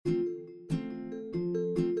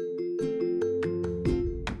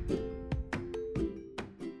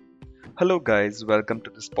Hello, guys, welcome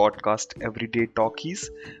to this podcast, Everyday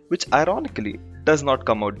Talkies, which ironically does not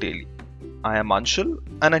come out daily. I am Anshul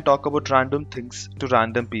and I talk about random things to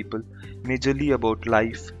random people, majorly about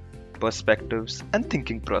life, perspectives, and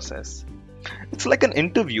thinking process. It's like an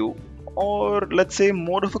interview, or let's say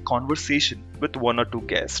more of a conversation with one or two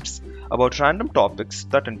guests about random topics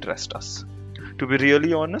that interest us. To be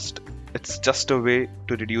really honest, it's just a way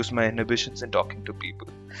to reduce my inhibitions in talking to people.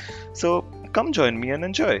 So come join me and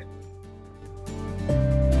enjoy.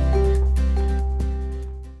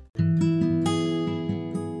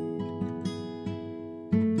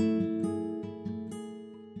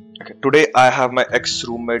 Okay, today I have my ex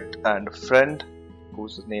roommate and friend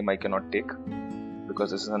whose name I cannot take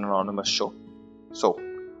because this is an anonymous show. So,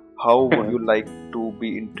 how would you like to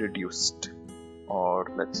be introduced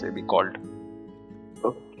or let's say be called?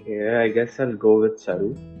 Okay, I guess I'll go with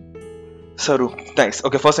Saru. Saru, nice.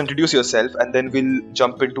 Okay, first introduce yourself and then we'll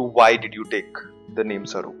jump into why did you take the name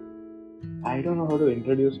Saru. I don't know how to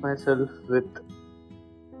introduce myself with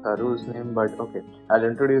Saru's name, but okay, I'll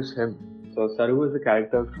introduce him. So Saru is a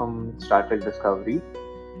character from Star Trek Discovery.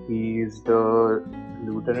 He's the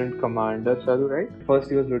Lieutenant Commander Saru, right? First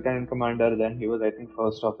he was Lieutenant Commander, then he was I think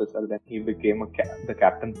First Officer, then he became the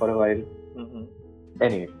Captain for a while. Mm-hmm.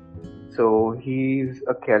 Anyway, so he's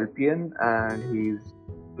a Kelpian and he's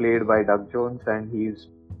played by Doug Jones and he's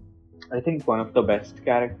I think one of the best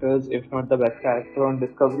characters, if not the best character on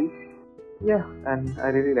Discovery. Yeah, and I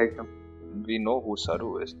really like him. We know who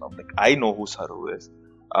Saru is now. Like I know who Saru is.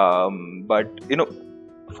 But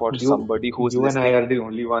for somebody who's you and I listening, are the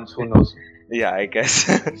only ones who knows. yeah, I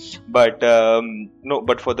guess. But no,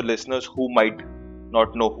 but for the listeners who might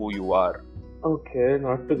not know who you are. Okay,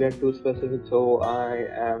 not to get too specific, so I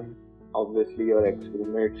am obviously your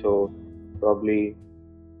ex-roommate, so probably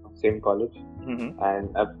same college, Mm-hmm.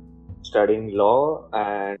 and I'm studying law,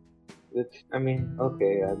 and it's, I mean,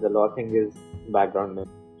 okay, the law thing is background noise.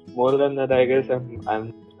 More than that, I guess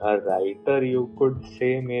I'm a writer, you could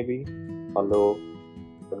say maybe, although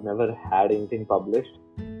I've never had anything published.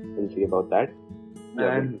 We'll see about that.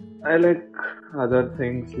 Yeah, And I like other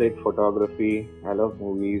things like photography. I love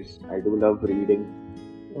movies. I do love reading.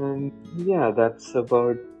 And yeah, that's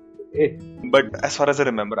about it. but as far as I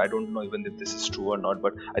remember, I don't know even if this is true or not.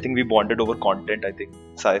 But I think we bonded over content. I think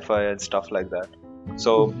sci-fi and stuff like that.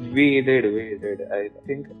 So We did. I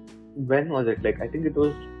think, when was it? Like, I think it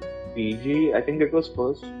was PG. I think it was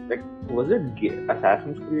first, like, was it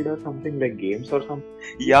Assassin's Creed or something, like games or something?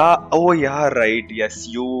 yeah, oh yeah, right. Yes,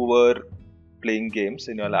 you were playing games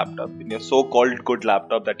in your laptop, in your so-called good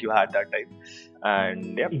laptop that you had that time.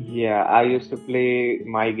 And yeah, Yeah, I used to play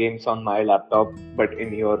my games on my laptop, but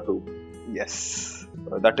in your room. yes,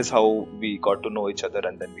 that is how we got to know each other,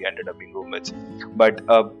 and then we ended up being roommates. But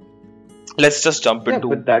let's just jump Yeah, into.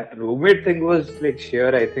 but that roommate thing was like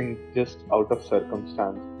sheer, I think, just out of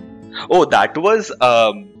circumstance. Oh, that was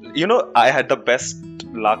I had the best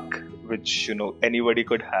luck which anybody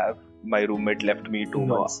could have. My roommate left me two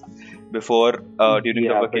No, months before during the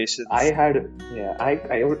yeah, but vacations. I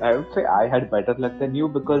would say I had better luck than you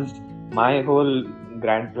because my whole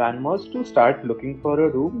grand plan was to start looking for a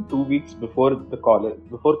room 2 weeks before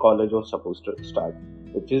college was supposed to start,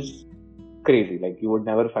 which is crazy. Like you would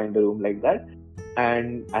never find a room like that,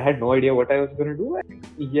 and I had no idea what I was gonna do. And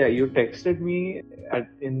yeah, you texted me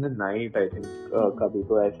in the night, I think, kabhi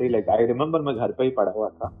to aise hi, like I remember मैं घर पे ही पड़ा हुआ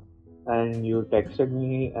था, and you texted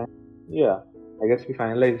me, and yeah, I guess we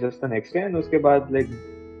finalized just the next day, and उसके बाद like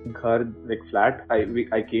घर like flat,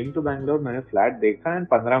 I came to Bangalore, मैंने flat देखा, and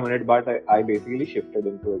 15 मिनट बाद I basically shifted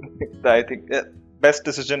into it. I think best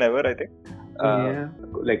decision ever. I think. Yeah,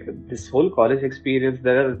 like this whole college experience,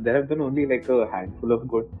 there have been only like a handful of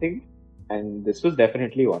good things, and this was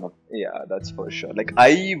definitely one of them. Yeah, that's for sure. Like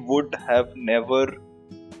I would have never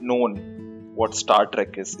known what Star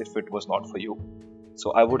Trek is if it was not for you.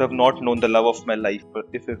 So I would have not known the love of my life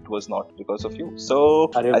if it was not because of you. So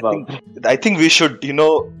Arey baap. I think we should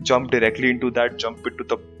jump directly into that. Jump into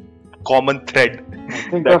the common thread. I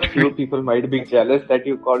think That a few people might be jealous that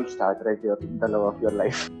you called Star Trek the love of your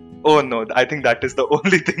life. Oh no, I think that is the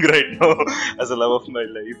only thing right now as a love of my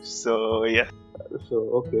life. So yeah. So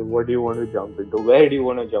okay, what do you want to jump into? Where do you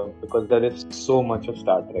want to jump? Because there is so much of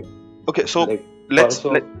Star Trek. Okay, so Like let's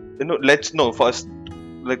also, let's no first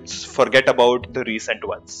let's forget about the recent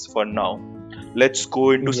ones for now. Let's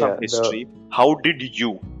go into some yeah, history. How did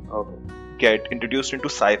you okay. get introduced into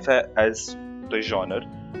sci-fi as the genre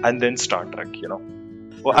and then Star Trek?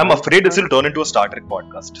 Well, I'm afraid this will turn into a Star Trek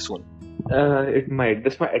podcast soon. It might.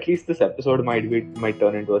 At least this episode might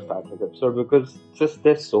turn into a Star Trek episode because just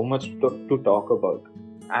there's so much to talk about.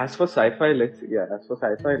 As for sci-fi, let's see. Yeah, as for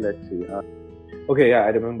sci-fi, let's see. Okay, yeah, I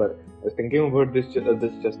remember. I was thinking about this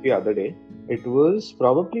just the other day. It was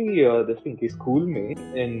probably this thing. His schoolmate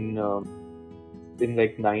in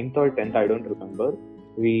like ninth or tenth, I don't remember.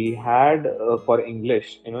 We had for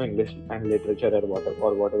English, English and literature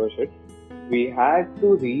or whatever shit. We had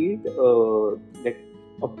to read like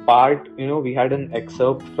a part. We had an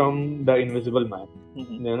excerpt from The Invisible Man.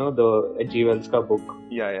 The H.G. Wells ka book,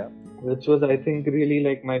 Yeah. which was, I think, really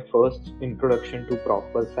like my first introduction to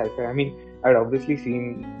proper sci-fi. I mean, I'd obviously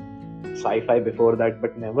seen sci-fi before that,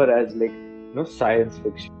 but never as like science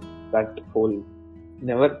fiction. That whole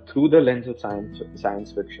never through the lens of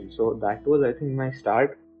science fiction. So that was, I think, my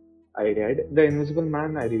start. I read The Invisible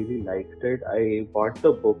Man. I really liked it. I bought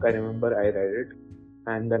the book. I remember I read it,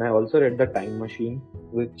 and then I also read The Time Machine,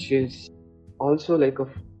 which is also like a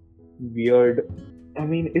weird. I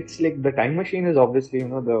mean, it's like The Time Machine is obviously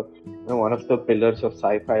the one of the pillars of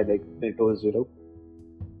sci-fi. Like it was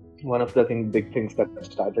one of the big things that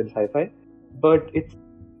started sci-fi, but it's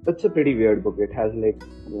a pretty weird book. It has like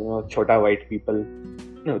chota white people,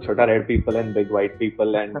 chota red people and big white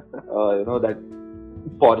people, and that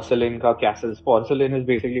porcelain ka castles. Porcelain is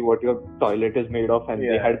basically what your toilet is made of, and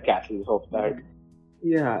they had castles of that.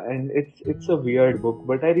 Yeah, and it's a weird book,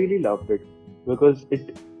 but I really loved it because it's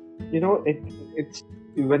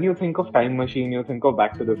when you think of Time Machine, you think of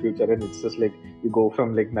Back to the Future, and it's just like you go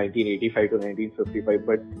from like 1985 to 1955.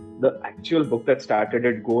 But the actual book that started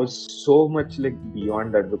it goes so much like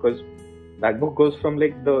beyond that, because that book goes from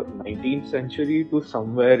like the 19th century to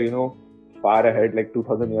somewhere far ahead, like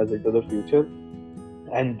 2000 years into the future.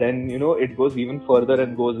 And then it goes even further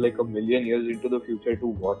and goes like a million years into the future to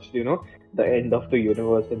watch the end of the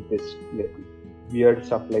universe and this like weird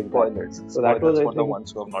stuff like Spoilers. that. So that was, I for the think,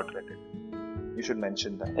 ones who have not read it. You should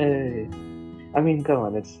mention that. I mean, come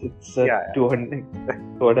on, it's a 200,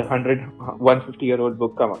 150-year-old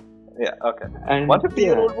book. Come on. Yeah. Okay. And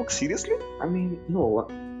 150-year-old book? Seriously? I mean, no,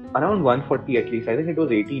 around 140 at least. I think it was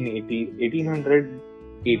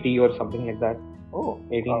 1880 or something like that. Oh,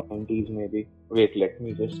 1890s maybe. Wait, let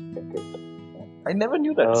me just check it. I never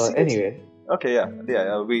knew that. Anyway. Okay, yeah.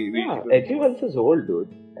 H.G. Wells is old,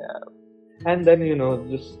 dude. Yeah. And then,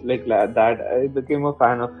 just like that, I became a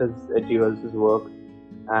fan of his H.G. Wells' work.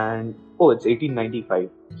 And, it's 1895.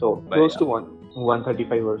 So, close to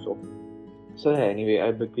 135 or so. So, yeah, anyway,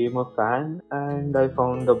 I became a fan and I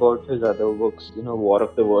found about his other books, War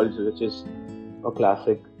of the Worlds, which is a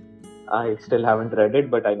classic. I still haven't read it,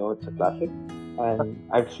 but I know it's a classic. And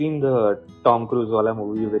I've seen the Tom Cruise wala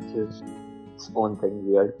movie, which is its own thing,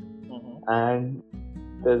 weird. And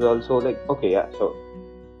there's also like, so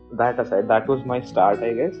that aside, that was my start,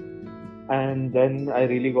 I guess. And then I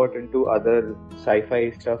really got into other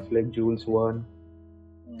sci-fi stuff like Jules Verne,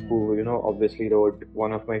 who obviously wrote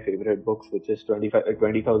one of my favorite books, which is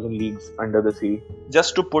 20,000 Leagues Under the Sea.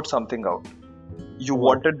 Just to put something out, you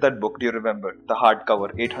wanted that book, do you remember? The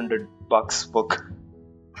hardcover, $800 book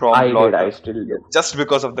from I still do. Just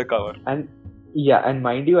because of the cover. And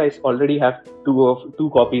mind you, I already have two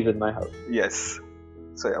copies in my house. Yes.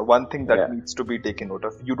 So yeah, one thing that needs to be taken note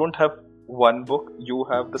of. You don't have one book, you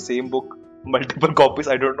have the same book, multiple copies.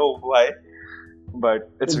 I don't know why, but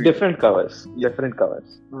it's different covers. Different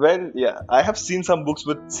covers. Well, yeah, I have seen some books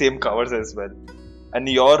with same covers as well. And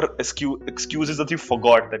your excuse is that you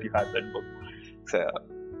forgot that you had that book. So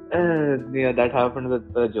yeah, that happened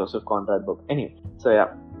with the Joseph Conrad book. Anyway, so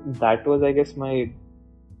yeah, that was, I guess, my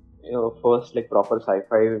first like proper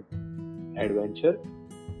sci-fi adventure.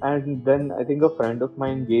 And then I think a friend of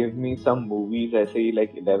mine gave me some movies, I say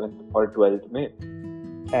like 11th or 12th May,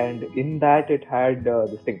 and in that it had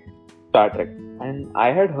this thing, Star Trek. And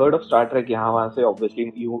I had heard of Star Trek. So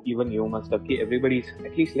obviously you must have. Everybody's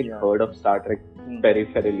at least heard of Star Trek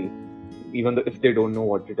peripherally, even though if they don't know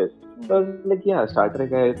what it is. So I was like, Star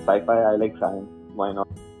Trek is sci-fi. I like science. Why not?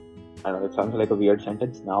 I know it sounds like a weird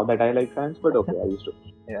sentence now that I like science, but okay, I used to.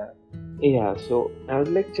 Yeah, so I was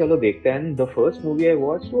like, chalo dekhte. And the first movie I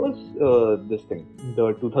watched was this thing,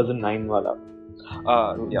 the 2009 wala.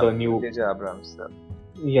 The new J.J. Abrams.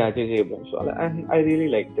 Yeah, J.J. Abrams wala. And I really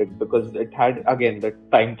liked it because it had, again, the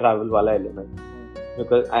time travel wala element.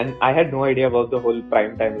 And I had no idea about the whole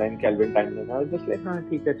prime timeline, Kelvin timeline. I was just like,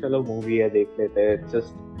 theek hai, chalo movie hai, dekh lete. It's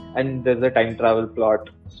just, and there's a time travel plot.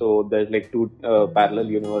 So there's like two parallel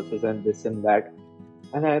universes and this and that.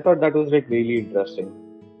 And I thought that was like really interesting.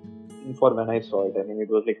 For when I saw it, I mean, it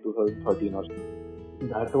was like 2013 or so.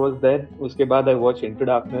 That was then. Uske baad I watched Into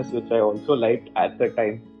Darkness, which I also liked at the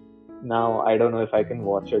time. Now I don't know if I can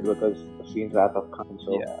watch it because I've seen Wrath of Khan,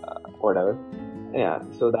 so whatever. Yeah,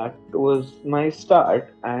 so that was my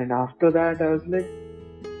start, and after that I was like,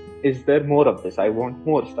 is there more of this? I want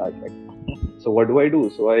more Star Trek. So what do I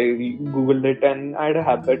do? So I googled it, and I had a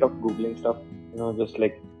habit of googling stuff, just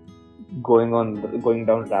like going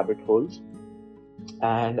down rabbit holes.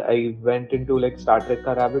 And I went into like Star Trek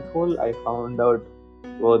ka rabbit hole. I found out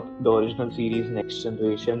both the original series, Next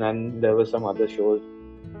Generation, and there were some other shows.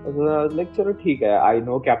 So I was like, chalo theek hai. I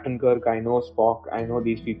know Captain Kirk, I know Spock, I know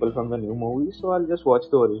these people from the new movie, so I'll just watch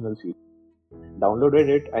the original series. Downloaded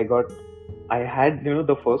it. I had,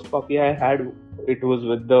 the first copy I had, it was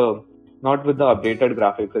with not with the updated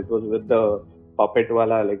graphics, it was with the puppet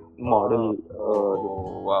wala like model,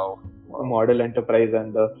 Wow. model Enterprise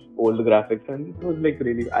and the old graphics, and it was like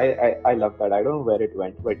really, I love that. I don't know where it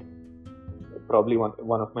went, but probably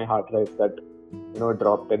one of my hard drives that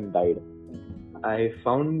dropped and died. I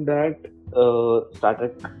found that Star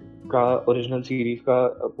Trek का original series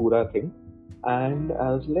का पूरा thing, and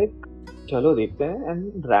I was like, चलो देखते हैं.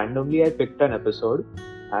 And randomly I picked an episode,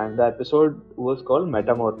 and the episode was called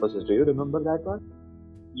Metamorphosis. Do you remember that one?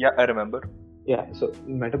 Yeah, I remember. Yeah. So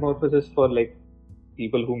Metamorphosis, for like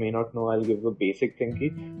people who may not know, I'll give a basic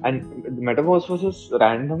thing. And Metamorphosis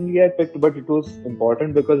randomly I picked, but it was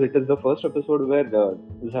important because it is the first episode where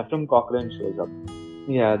Zefram Cochrane shows up.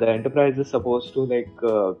 Yeah, the Enterprise is supposed to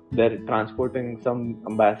they're transporting some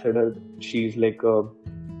ambassador. She's like a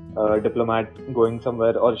diplomat going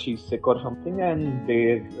somewhere, or she's sick or something, and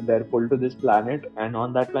they're pulled to this planet. And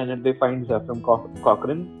on that planet, they find Zefram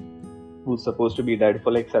Cochrane, who's supposed to be dead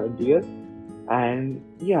for like 70 years. And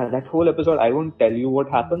yeah, that whole episode, I won't tell you what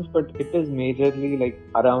happens, but it is majorly like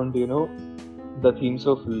around the themes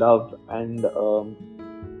of love and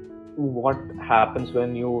what happens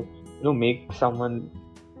when you make someone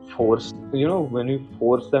when you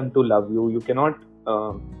force them to love you. You cannot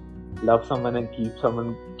love someone and keep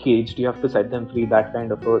someone caged. You have to set them free, that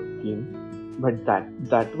kind of a theme. But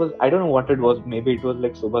that was, I don't know what it was. Maybe it was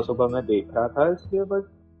like subah subah main dekh raha tha isliye, but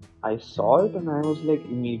I saw it and I was like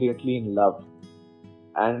immediately in love.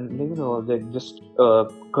 And like just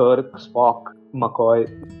Kirk, Spock, McCoy,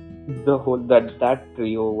 the whole that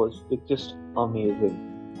trio was just amazing.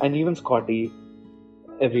 And even Scotty,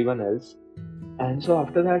 everyone else. And so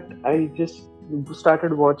after that, I just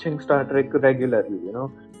started watching Star Trek regularly,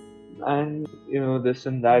 and this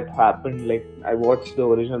and that happened. Like, I watched the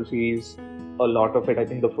original series, a lot of it. I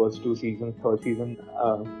think the first 2 seasons, third season,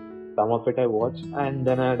 some of it I watched, and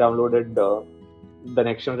then I downloaded the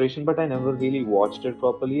Next Generation, but I never really watched it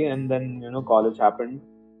properly. And then college happened,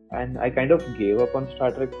 and I kind of gave up on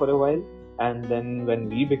Star Trek for a while. And then when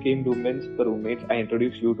we became roommates, I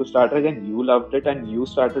introduced you to Star Trek, and you loved it, and you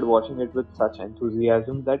started watching it with such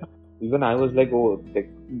enthusiasm that even I was like, oh, like,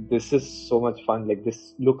 this is so much fun. Like,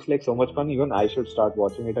 this looks like so much fun. Even I should start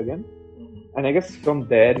watching it again. And I guess from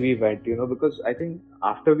there we went, because I think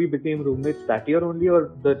after we became roommates that year only, or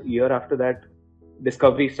the year after that,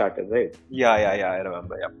 Discovery started, right? Yeah, I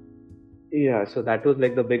remember, yeah. Yeah, so that was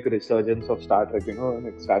like the big resurgence of Star Trek,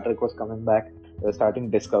 like Star Trek was coming back. They were starting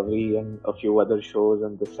Discovery and a few other shows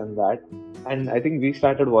and this and that. And I think we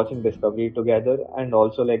started watching Discovery together, and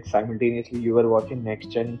also like simultaneously you were watching Next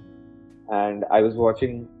Gen and I was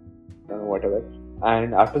watching whatever.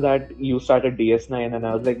 And after that you started DS9, and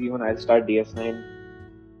I was like, even I'll start DS9.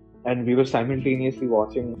 And we were simultaneously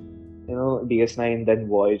watching, DS9, then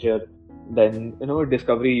Voyager, then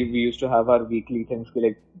Discovery. We used to have our weekly things,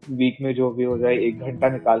 like week में जो भी हो जाए 1 घंटा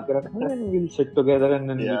निकाल के रखना, and we'll sit together and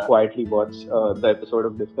then we'll quietly watch the episode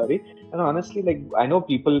of Discovery. And honestly, like, I know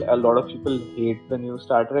a lot of people hate the new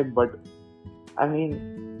Star Trek, but I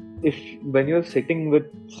mean, when you're sitting with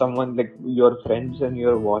someone like your friends and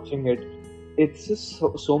you're watching it, it's just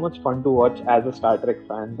so much fun to watch as a Star Trek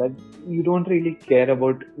fan that you don't really care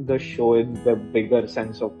about the show in the bigger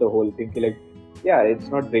sense of the whole thing. Like, yeah, it's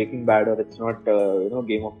not Breaking Bad, or it's not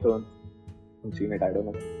Game of Thrones. I haven't seen it, I don't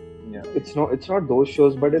know. Yeah. It's not those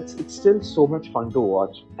shows, but it's still so much fun to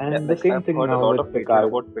watch. And the same thing now with Picard.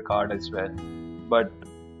 About Picard as well, but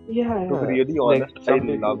yeah, to be really honest, I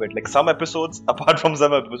love it. Like, some episodes, apart from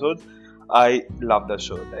some episodes, I love the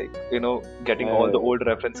show. Like, getting all the old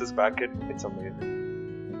references back, it's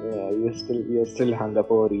amazing. Yeah, you're still hung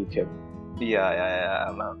up over each episode. Yeah.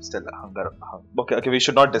 I'm still hung. Okay. We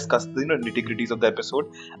should not discuss the nitty-gritties of the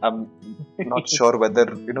episode. I'm not sure whether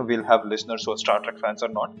we'll have listeners who are Star Trek fans or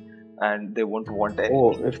not, and they won't want any.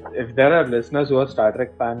 Oh, if there are listeners who are Star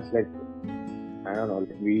Trek fans, like, I don't know,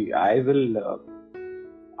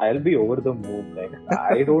 I'll be over the moon. Like,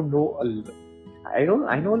 I don't know. I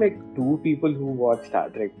know like 2 people who watch Star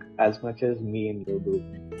Trek as much as me and you do.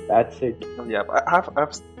 That's it. Yeah,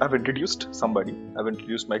 I've introduced somebody. I've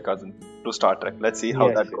introduced my cousin to Star Trek. Let's see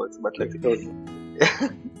how that goes. But let's see.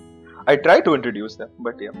 I try to introduce them,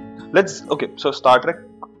 but yeah. Okay, so Star Trek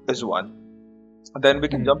is one. Then we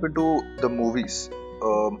can jump into the movies.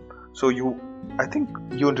 So I think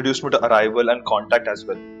you introduced me to Arrival and Contact as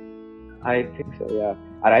well. I think so, yeah.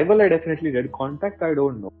 Arrival I definitely did. Contact I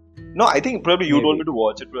don't know. No, I think probably you told Maybe. me to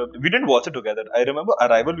watch it. We didn't watch it together. I remember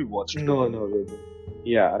Arrival we watched. No, we did.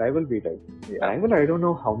 Yeah, Arrival we did. Yeah. Arrival I don't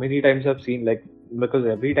know how many times I've seen, like, because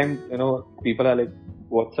every time, people are like,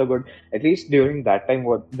 what's so good? At least during that time,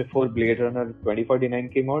 before Blade Runner 2049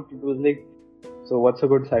 came out, it was like, so what's a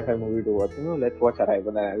good sci-fi movie to watch? Let's watch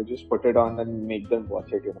Arrival, and I would just put it on and make them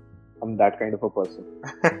watch it. I'm that kind of a person.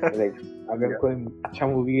 Like, अगर कोई अच्छा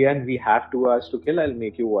movie and we have 2 hours to kill, I'll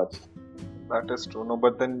make you watch. That is true. No,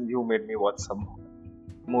 but then you made me watch some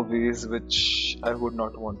movies which I would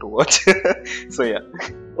not want to watch. So yeah.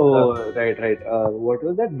 Oh, right. What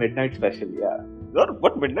was that? Midnight Special? Yeah.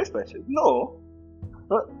 What Midnight Special? No.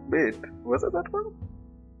 Wait, was it that one?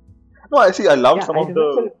 No, I loved some of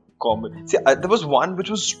the comedy. See, there was one which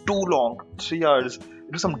was too long, 3 hours.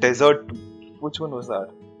 It was some desert. Which one was that?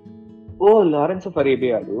 Oh, Lawrence of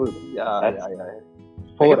Arabia, dude. Yeah.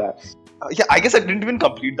 4 hours. Yeah, I guess I didn't even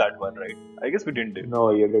complete that one, right? I guess we didn't.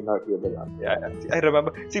 No, you did not. Yeah. I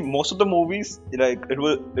remember. See, most of the movies, like it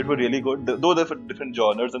were really good. Though they're for different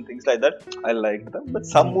genres and things like that, I liked them. But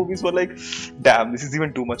some movies were like, damn, this is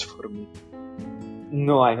even too much for me.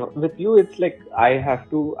 No, I know. With you, it's like I have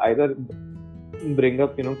to either bring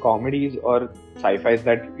up, comedies or sci-fis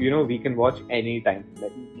that we can watch anytime,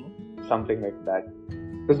 like something like that.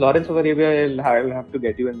 Because Lawrence of Arabia, I'll have to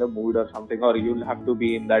get you in the mood or something, or you'll have to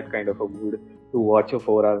be in that kind of a mood to watch a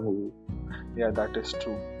 4-hour movie. Yeah, that is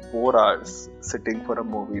true. 4 hours sitting for a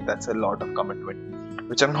movie, that's a lot of commitment,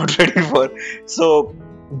 which I'm not ready for. So,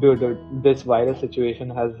 dude, this virus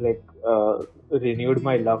situation has like renewed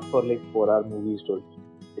my love for like 4-hour movies, dude.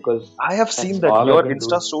 Because I have seen that your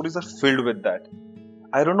Insta stories are filled with that.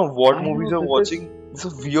 I don't know what movies you're watching. These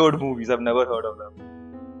are weird movies. I've never heard of them.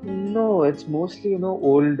 No, it's mostly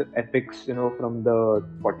old epics from the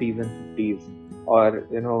 40s and 50s,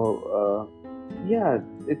 or yeah,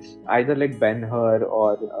 it's either like Ben-Hur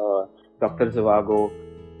or Dr. Zhivago,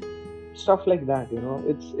 stuff like that.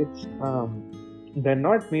 It's they're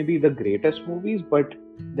not maybe the greatest movies, but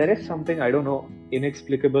there is something, I don't know,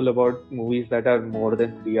 inexplicable about movies that are more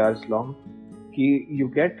than 3 hours long. You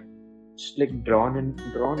get like drawn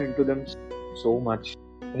into them so much.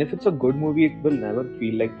 And if it's a good movie, it will never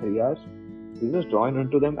feel like 3 hours. You just drawn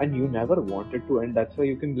into them and you never want it to end. That's why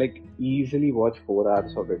you can like easily watch 4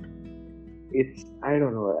 hours of it. It's, I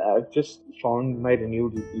don't know, I've just found my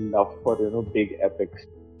renewed love for, big epics.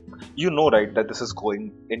 You know, right, that this is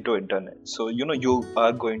going into internet. So, you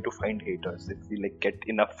are going to find haters if we like get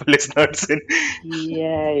enough listeners in.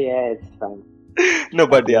 Yeah, it's fine. No,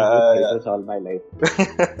 but haters all my life.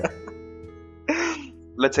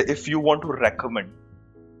 Let's say if you want to recommend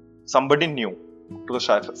somebody new to the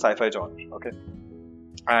sci-fi genre, okay?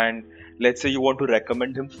 And let's say you want to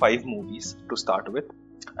recommend him 5 movies to start with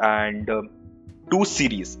and 2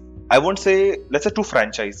 series. I won't say, let's say 2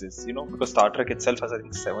 franchises, because Star Trek itself has I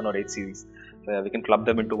think 7 or 8 series. So yeah, we can club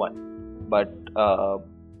them into one. But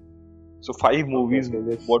so 5 movies,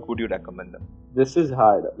 what would you recommend them? This is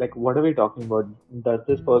hard. Like, what are we talking about? Does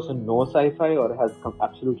this person know sci-fi or has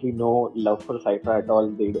absolutely no love for sci-fi at all?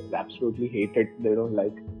 They absolutely hate it. They don't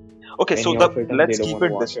like. Okay, so let's keep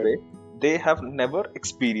it this way. They have never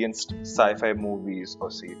experienced sci-fi movies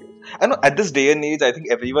or series. I know at this day and age, I think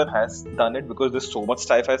everyone has done it because there's so much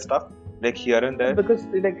sci-fi stuff, like here and there. Because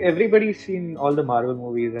like everybody's seen all the Marvel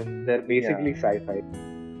movies and they're basically sci-fi.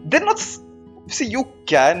 They're not. See, you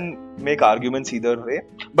can make arguments either way,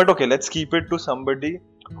 but okay, let's keep it to somebody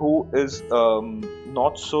who is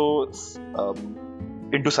not so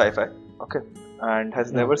into sci-fi. Okay. And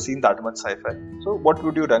has never seen that much sci-fi. So what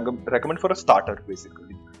would you recommend for a starter,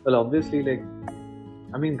 basically? Well, obviously, like,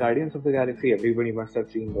 I mean, Guardians of the Galaxy, everybody must have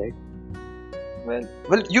seen, right?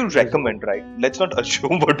 Well, you recommend, right? Let's not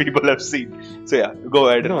assume what people have seen. So yeah, go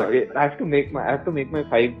ahead. No, I have to make my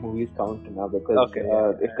 5 movies count now because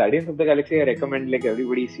if Guardians of the Galaxy, I recommend like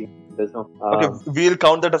everybody's seen. There's no. Okay, we'll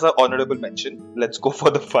count that as an honorable mention. Let's go for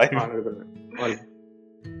the 5. Honorable mention.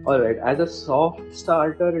 Alright, as a soft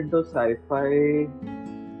starter into sci-fi,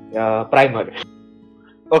 Primer.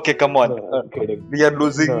 Okay, come on. No, I'm kidding. We are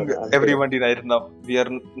losing everyone right now. We are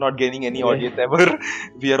not gaining any audience ever.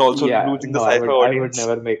 We are also losing the sci-fi audience.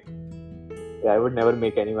 I would never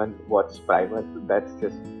make anyone watch Primer. That's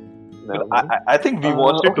just. No, I think we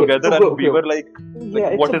watched it together and we were like,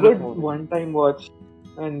 it's a good one-time watch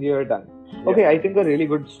and you're done. Yeah. Okay, I think a really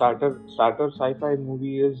good starter sci-fi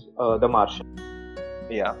movie is The Martian.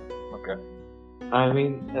 Yeah, okay. I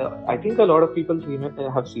mean, I think a lot of people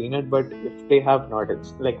have seen it, but if they have not,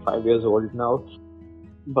 it's like 5 years old now.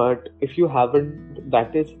 But if you haven't,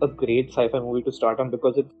 that is a great sci-fi movie to start on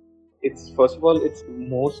because it's first of all, it's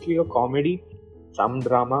mostly a comedy, some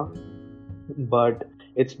drama, but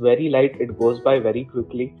it's very light. It goes by very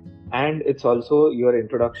quickly, and it's also your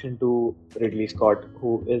introduction to Ridley Scott,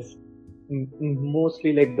 who is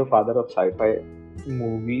mostly like the father of sci-fi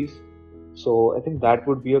movies. So I think that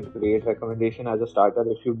would be a great recommendation as a starter.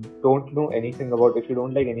 If you don't know anything about, if you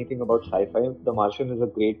don't like anything about sci-fi, The Martian is a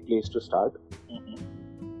great place to start.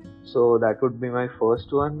 So that would be my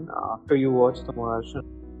first one. After you watch The Martian,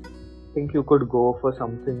 I think you could go for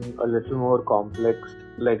something a little more complex,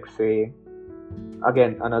 like say,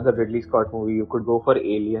 again, another Ridley Scott movie. You could go for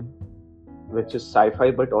Alien, which is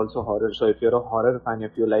sci-fi but also horror. So if you're a horror fan,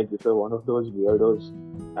 if you're one of those weirdos,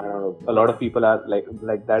 I don't know, a lot of people are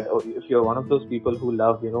like that. Or if you're one of those people who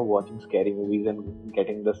love, watching scary movies and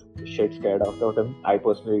getting the shit scared out of them, I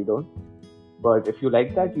personally don't. But if you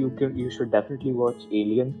like that, you should definitely watch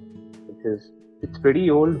Alien, because it's pretty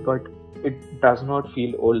old, but it does not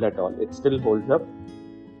feel old at all. It still holds up.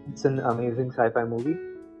 It's an amazing sci-fi movie.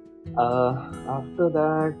 After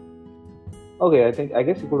that, okay, I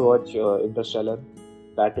guess you could watch Interstellar.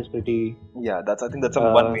 That is pretty. Yeah, I think that's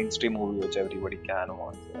a one mainstream movie which everybody can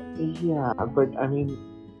watch. Yeah, but I mean,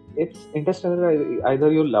 it's Interstellar.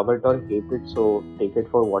 Either you love it or hate it, so take it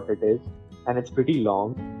for what it is. And it's pretty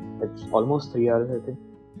long. It's almost 3 hours, I think.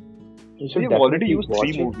 You should We've already definitely used watch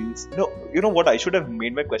three it. movies. No, you know what? I should have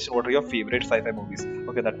made my question. What are your favorite sci-fi movies?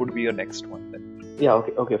 Okay, that would be your next one then. Yeah,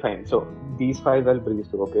 okay, fine. So these five I'll breeze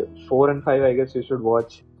through. Okay, 4 and 5, I guess you should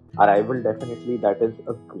watch Arrival. Definitely, that is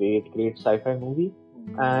a great sci-fi movie.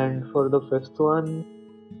 And for the fifth one,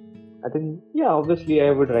 I think, yeah, obviously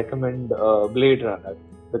I would recommend Blade Runner,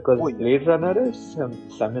 because Oh, yeah. Blade Runner is some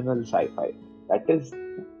seminal sci-fi. That is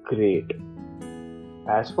great.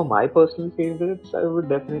 As for my personal favorites, I would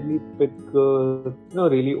definitely pick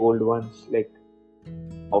really old ones, like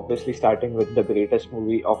obviously starting with the greatest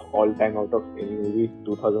movie of all time out of any movie,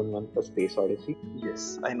 2001: A Space Odyssey.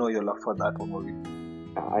 Yes, I know your love for that one movie.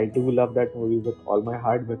 I do love that movie with all my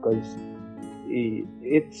heart because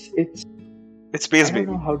it's It's Space I don't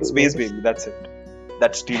Baby. know how to Space what is- Baby, that's it.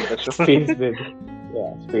 That's Steel. Space Baby.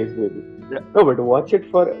 Yeah, Space Baby. Yeah. No, but watch it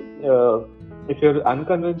for. If you're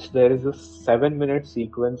unconvinced, there is a 7-minute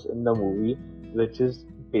sequence in the movie which is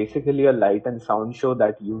basically a light and sound show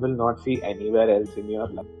that you will not see anywhere else in your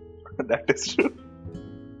life. That is true.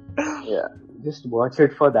 Yeah, just watch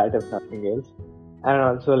it for that, if nothing else. And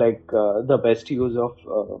also, like the best use of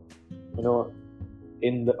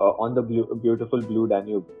in the on the beautiful Blue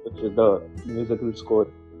Danube, which is the musical score.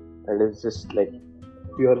 That is just like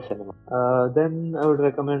pure cinema. Then I would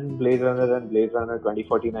recommend Blade Runner and Blade Runner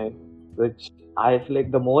 2049, which I feel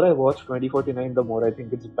like the more I watch 2049, the more I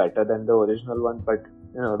think it's better than the original one. But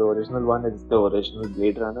the original one is the original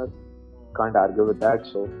Blade Runner. Can't argue with that.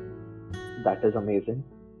 So that is amazing.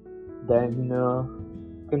 Then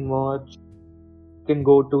you can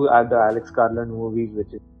go to the Alex Garland movies,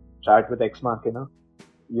 which is start with Ex Machina.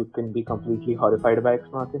 You can be completely horrified by Ex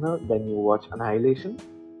Machina. Then you watch Annihilation,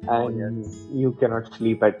 and you cannot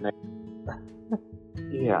sleep at night.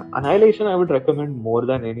 Yeah, Annihilation I would recommend more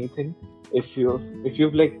than anything. If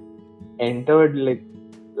you've like entered like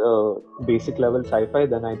basic level sci-fi,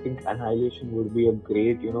 then I think Annihilation would be a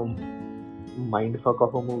great mindfuck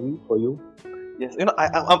of a movie for you. Yes,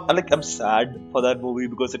 I'm sad for that movie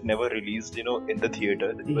because it never released, in the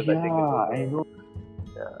theater. Because I think I know.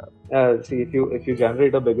 See, if you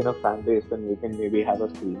generate a big enough fan base, then we can maybe have a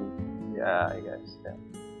screening. Yeah, I guess. Yeah.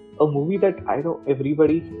 A movie that I know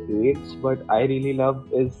everybody hates, but I really love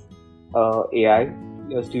is AI,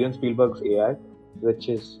 Steven Spielberg's AI, which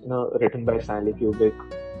is written by Stanley Kubrick,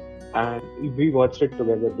 and we watched it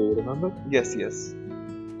together. Do you remember? Yes.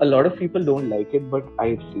 A lot of people don't like it, but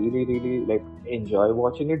I really, really like enjoy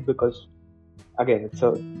watching it because, again, it's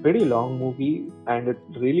a pretty long movie and it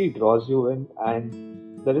really draws you in,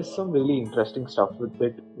 and there is some really interesting stuff with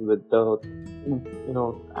it, with the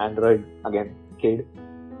android again kid.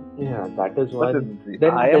 Yeah, that is one.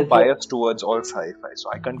 Then I am biased towards all sci-fi, so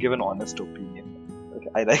I can't give an honest opinion. Okay,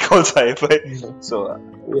 I like all sci-fi, so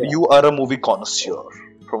you are a movie connoisseur,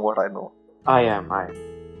 from what I know. I am.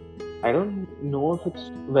 I don't know if it's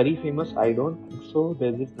very famous. I don't think so.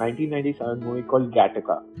 There's this 1997 movie called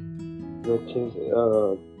Gattaca, which is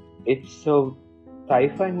it's a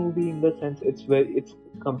sci-fi movie in the sense it's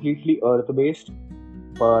completely Earth-based,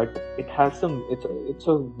 but it has some. It's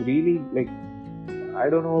a really like, I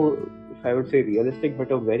don't know if I would say realistic,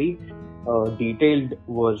 but a very detailed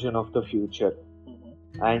version of the future.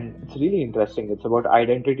 and it's really interesting. It's about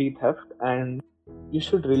identity theft, and you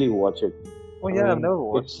should really watch it. Oh I yeah, I've mean, never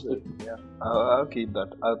watched it. Yeah, I'll keep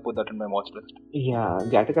that. I'll put that in my watch list. yeah,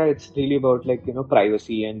 Gattaca. It's really about like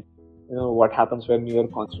privacy and what happens when you are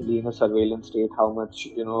constantly in a surveillance state. How much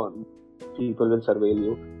people will surveil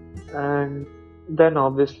you, and then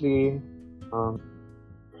obviously, um,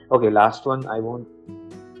 okay, last one. I won't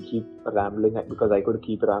keep rambling because I could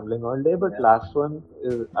keep rambling all day. But Yeah. last one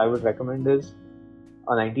I would recommend is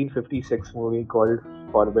a 1956 movie called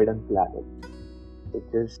Forbidden Planet.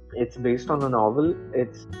 It's based on a novel.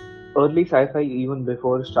 It's early sci-fi, even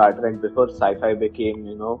before Star Trek, before sci-fi became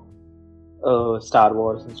Star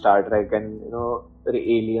Wars and Star Trek and the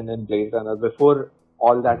Alien and Blade Runner. Before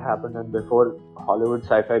all that happened and before Hollywood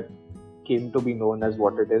sci-fi came to be known as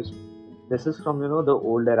what it is. This is from the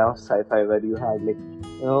old era of sci-fi where you had like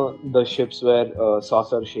the ships were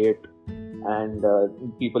saucer shaped and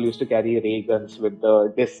people used to carry ray guns with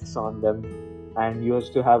the discs on them, and you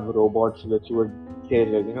used to have robots which would say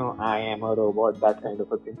like, I am a robot, that kind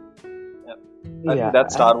of a thing. I think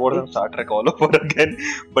that's Star Wars and Star Trek all over again.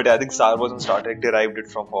 But I think Star Wars and Star Trek derived it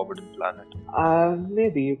from Forbidden Planet.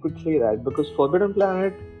 Maybe you could say that because Forbidden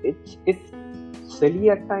Planet, it's silly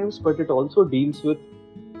at times, but it also deals with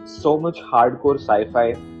so much hardcore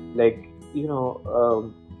sci-fi. Like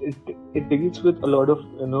it deals with a lot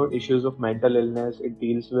of issues of mental illness. It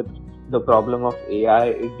deals with the problem of AI.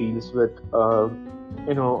 It deals with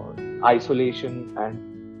isolation and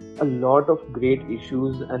a lot of great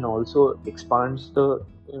issues, and also expands the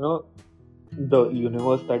the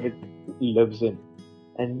universe that it lives in,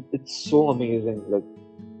 and it's so amazing. Like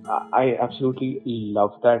I absolutely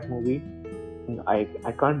love that movie. And I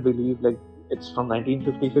can't believe like it's from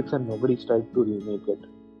 1956 and nobody's tried to remake it.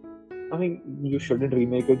 I mean, you shouldn't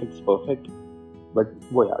remake it. It's perfect. But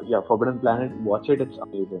yeah, Forbidden Planet. Watch it. It's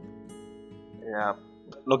amazing. Yeah.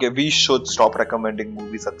 Okay, we should stop recommending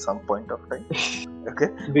movies at some point of time. Okay.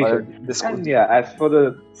 We should. This And yeah, as for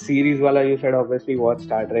the series, wala, you said obviously watch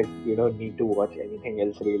Star Trek. You don't need to watch anything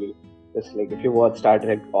else really. Just like if you watch Star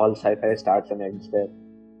Trek, all sci-fi starts and ends there.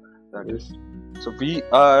 That is. So we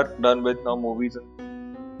are done with now movies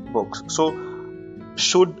and books. So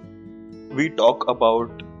should we talk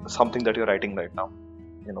about something that you're writing right now?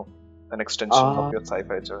 An extension of your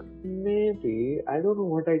sci-fi journey. Maybe. I don't know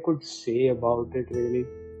what I could say about it really.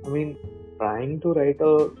 I mean, trying to write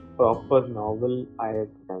a proper novel, I have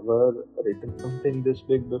never written something this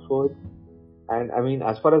big before. And I mean,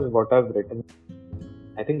 as far as what I've written,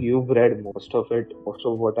 I think you've read most of it, most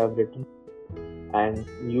of what I've written. And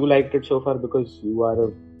you liked it so far because you are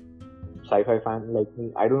a sci-fi fan like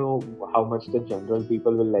me. I don't know how much the general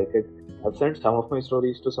people will like it. I've sent some of my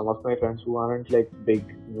stories to some of my friends who aren't like big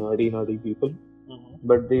nerdy people,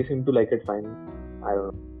 but they seem to like it fine. I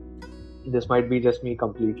don't know. This might be just me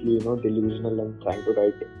completely delusional and trying to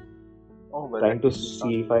write, trying to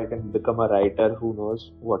see if I can become a writer. Who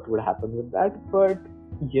knows what would happen with that? But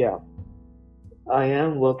yeah, I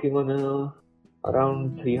am working on a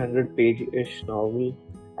around 300-page-ish novel.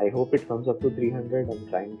 I hope it comes up to 300. I'm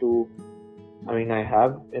trying to. I mean, I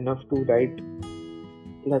have enough to write.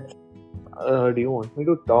 Let's. Do you want me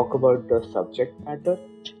to talk about the subject matter?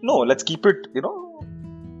 No, let's keep it,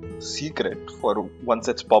 secret for once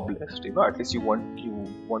it's published. At least you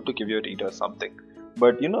want to give your reader something.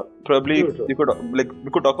 But probably True. we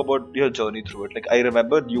could talk about your journey through it. Like I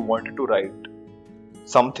remember you wanted to write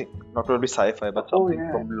something, not probably sci-fi, but something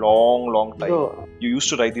from long time. No, You used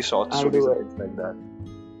to write these short stories and things like that.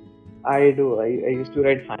 I do. I used to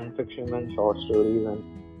write fan fiction and short stories and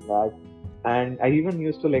that. And I even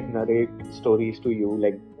used to like narrate stories to you,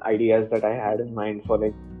 like ideas that I had in mind for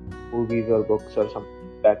like movies or books or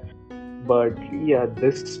something like that. But yeah,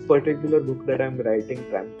 this particular book that I'm writing,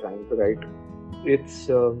 I'm trying to write, it's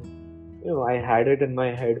I had it in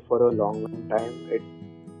my head for a long time.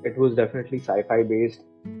 It was definitely sci-fi based.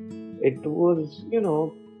 It was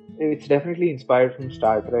it's definitely inspired from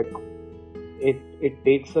Star Trek. It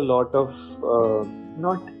takes a lot of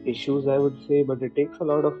not issues I would say, but it takes a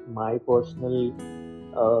lot of my personal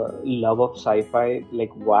love of sci-fi,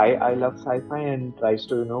 like why I love sci-fi, and tries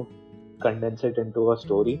to condense it into a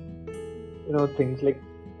story. Things like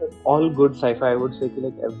all good sci-fi, I would say,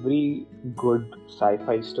 like every good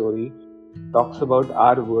sci-fi story talks about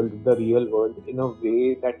our world, the real world, in a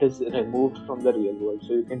way that is removed from the real world,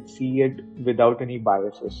 so you can see it without any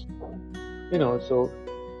biases. So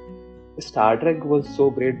Star Trek was so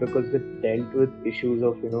great because it dealt with issues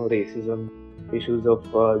of racism, issues of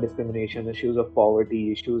discrimination, issues of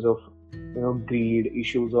poverty, issues of greed,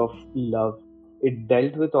 issues of love. It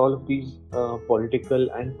dealt with all of these political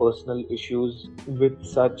and personal issues with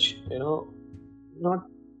such not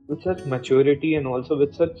with such maturity and also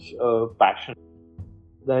with such passion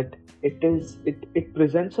that it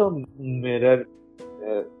presents a mirror,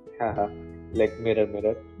 uh, haha, like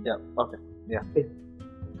mirror. Yeah. Okay. Yeah. It,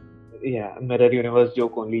 yeah, mirror universe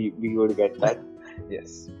joke only we would get that.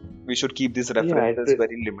 Yes. We should keep these Yeah, references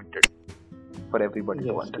very limited for everybody to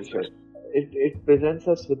yes, we understand. should. It presents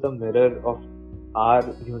us with a mirror of our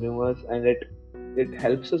universe, and it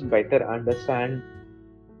helps us better understand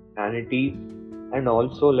humanity, and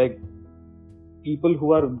also like people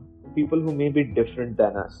who are people who may be different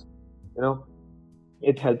than us. You know,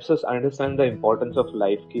 it helps us understand the importance of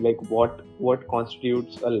life. Like what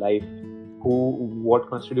constitutes a life, who what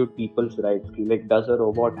constitute people's rights. Like, does a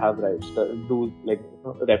robot have rights? Do like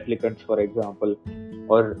replicants, for example,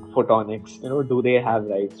 or photonics, do they have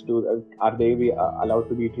rights? Are they allowed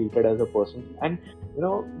to be treated as a person? And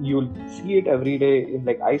you'll see it every day in,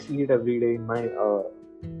 like, I see it every day in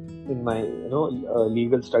my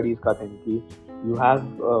legal studies ka thing ki you have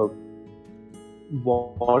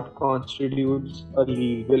what constitutes a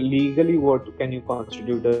legally what can you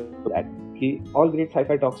constitute that. All great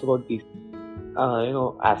sci-fi talks about these.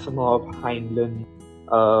 Asimov, Heinlein,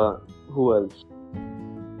 who else?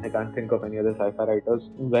 I can't think of any other sci-fi writers.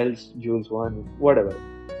 Wells, Jules Verne, whatever.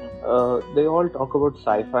 They all talk about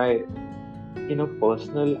sci-fi in a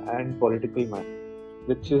personal and political manner,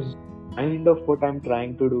 which is kind of what I'm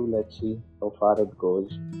trying to do. Let's see how far it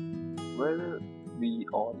goes. Well, we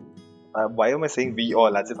all. Why am I saying we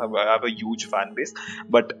all? As if I have a huge fan base,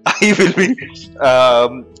 but I will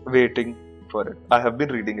be waiting for it. I have been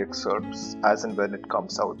reading excerpts as and when it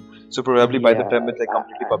comes out. So probably by the time it's like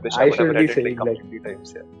completely published, I would have should read be it like saying completely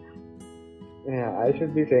times. Yeah. yeah, I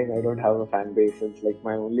should be saying I don't have a fan base. It's like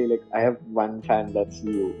my only, like, I have one fan. That's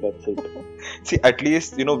you. That's it. See, at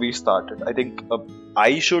least we started. I think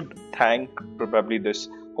I should thank probably this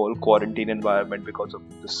whole quarantine environment because of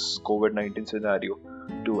this COVID-19 scenario.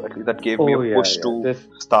 To at least that gave me a push to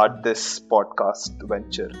start this podcast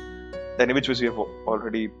venture. In which we have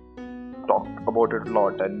already talked about it a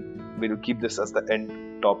lot, and we'll keep this as the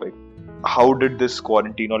end topic. How did this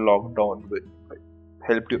quarantine or lockdown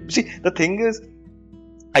help you? See, the thing is,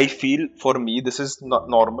 I feel for me this is not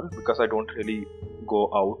normal because I don't really go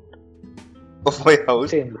out of my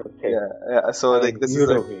house. Same. Yeah. So like this is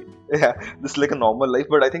this is like a normal life,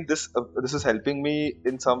 but I think this is helping me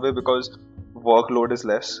in some way because workload is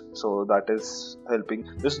less, so that is helping.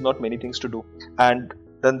 There's not many things to do, and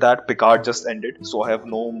then that Picard just ended, so I have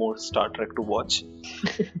no more Star Trek to watch.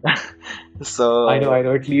 So I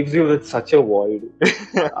know. It leaves you with such a void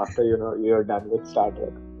after you're done with Star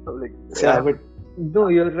Trek. Like, but no,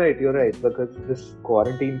 you're right. Because this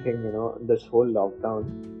quarantine thing, this whole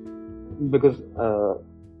lockdown, because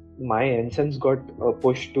my ensigns got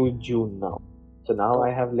pushed to June now. So now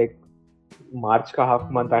I have like March ka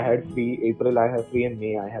half month I had free, April I have free, and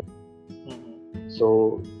May I have.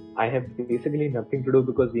 So I have basically nothing to do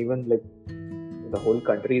because even like the whole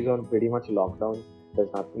country is on pretty much lockdown. There's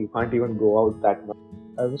nothing. You can't even go out that much.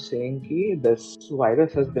 I was saying ki this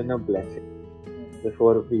virus has been a blessing.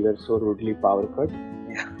 Before we were so rudely power cut.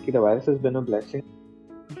 Yeah. The virus has been a blessing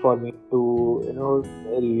for me to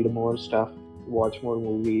read more stuff, watch more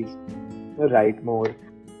movies, write more.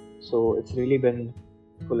 So it's really been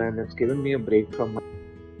full, and it's given me a break from my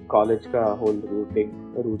college ka whole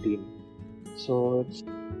routine. So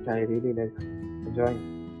I really like enjoying.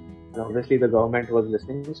 And obviously the government was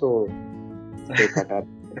listening, so they cut out.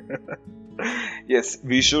 Yes,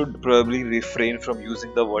 we should probably refrain from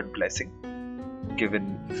using the word blessing,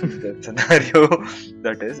 given the scenario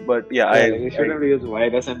that is. But you shouldn't use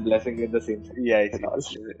virus and blessing in the same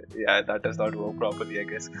sentence. Yeah, that does not work properly, I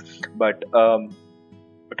guess. But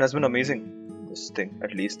it has been amazing, this thing.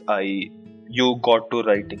 At least you got to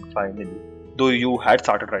writing finally. Though you had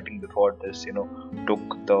started writing before this,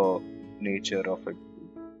 took the nature of it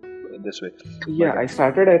this way. Yeah, I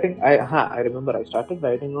started. I think I remember. I started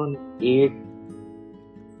writing on 8th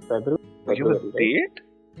February. You were date?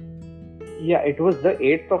 Yeah, it was the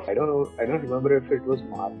 8th of. I don't remember if it was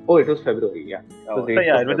March. Oh, it was February. Yeah.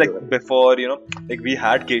 It was like before. Like we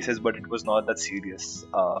had cases, but it was not that serious.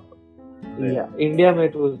 India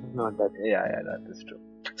it was not that. Yeah, that is true.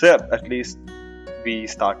 So yeah, at least we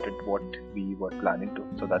started what we were planning to.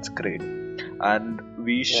 So that's great. And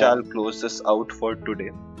we shall close this out for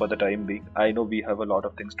today, for the time being. I know we have a lot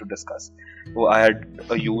of things to discuss. I had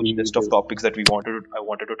a huge list of topics that I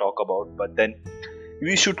wanted to talk about, but then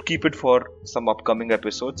we should keep it for some upcoming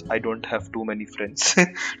episodes. I don't have too many friends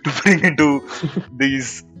to bring into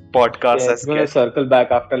these podcast Yeah, as it's gonna guest. circle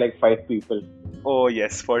back after like 5 people. Oh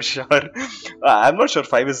yes, for sure. I'm not sure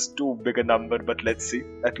five is too big a number, but let's see.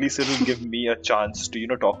 At least it will give me a chance to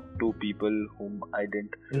talk to people whom I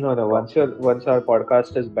didn't No, no. talk. Once our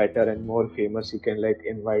podcast is better and more famous, you can like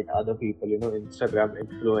invite other people, Instagram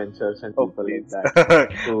influencers and Oh people like please. that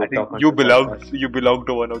I to think talk on you the belong podcast. you belong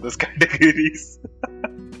to one of those categories.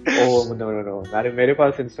 Oh no, no, no. अरे मेरे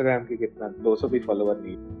पास Instagram की कितना 200 भी follower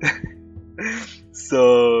नहीं.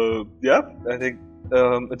 So yeah, I think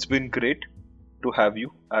it's been great to have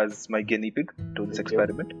you as my guinea pig to this Thank you.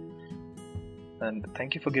 experiment, and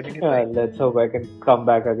thank you for giving it Yeah, time. let's hope I can come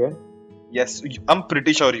back again. Yes, I'm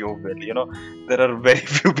pretty sure you will. There are very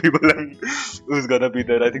few people who's gonna be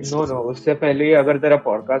there. I think No, so. no. उससे पहले ही अगर तेरा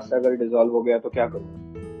podcast अगर dissolve हो गया तो क्या करूँ?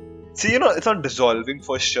 See, it's not dissolving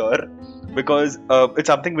for sure because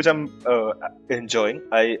it's something which I'm enjoying.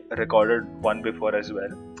 I recorded one before as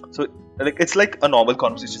well, so like it's like a normal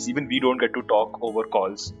conversation. Even we don't get to talk over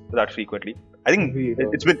calls that frequently. I think We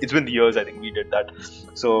don't. it's been years. I think we did that,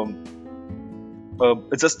 so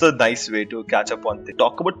it's just a nice way to catch up on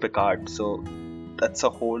talk about Picard. So that's a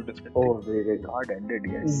whole different thing. Oh, we did. Picard ended,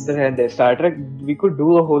 yes. The Star Trek, we could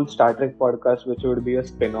do a whole Star Trek podcast which would be a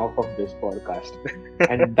spin-off of this podcast,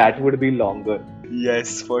 and that would be longer.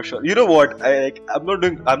 Yes, for sure. You know what? I'm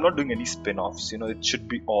not doing any spin-offs. It should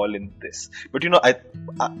be all in this. But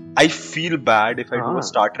I feel bad if I do a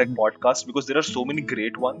Star Trek podcast because there are so many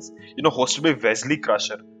great ones. Hosted by Wesley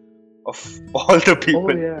Crusher, of all the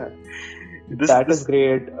people. Oh yeah, This is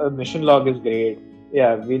great. Mission Log is great.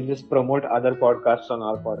 Yeah, we'll just promote other podcasts on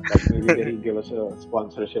our podcast. Maybe they'll give us a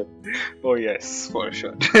sponsorship. Oh yes, for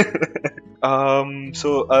sure.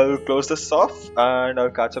 So I'll close this off and I'll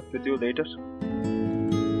catch up with you later.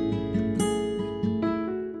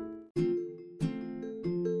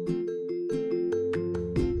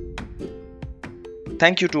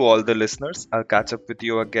 Thank you to all the listeners. I'll catch up with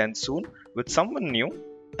you again soon with someone new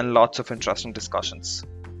and lots of interesting discussions.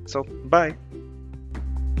 So, bye.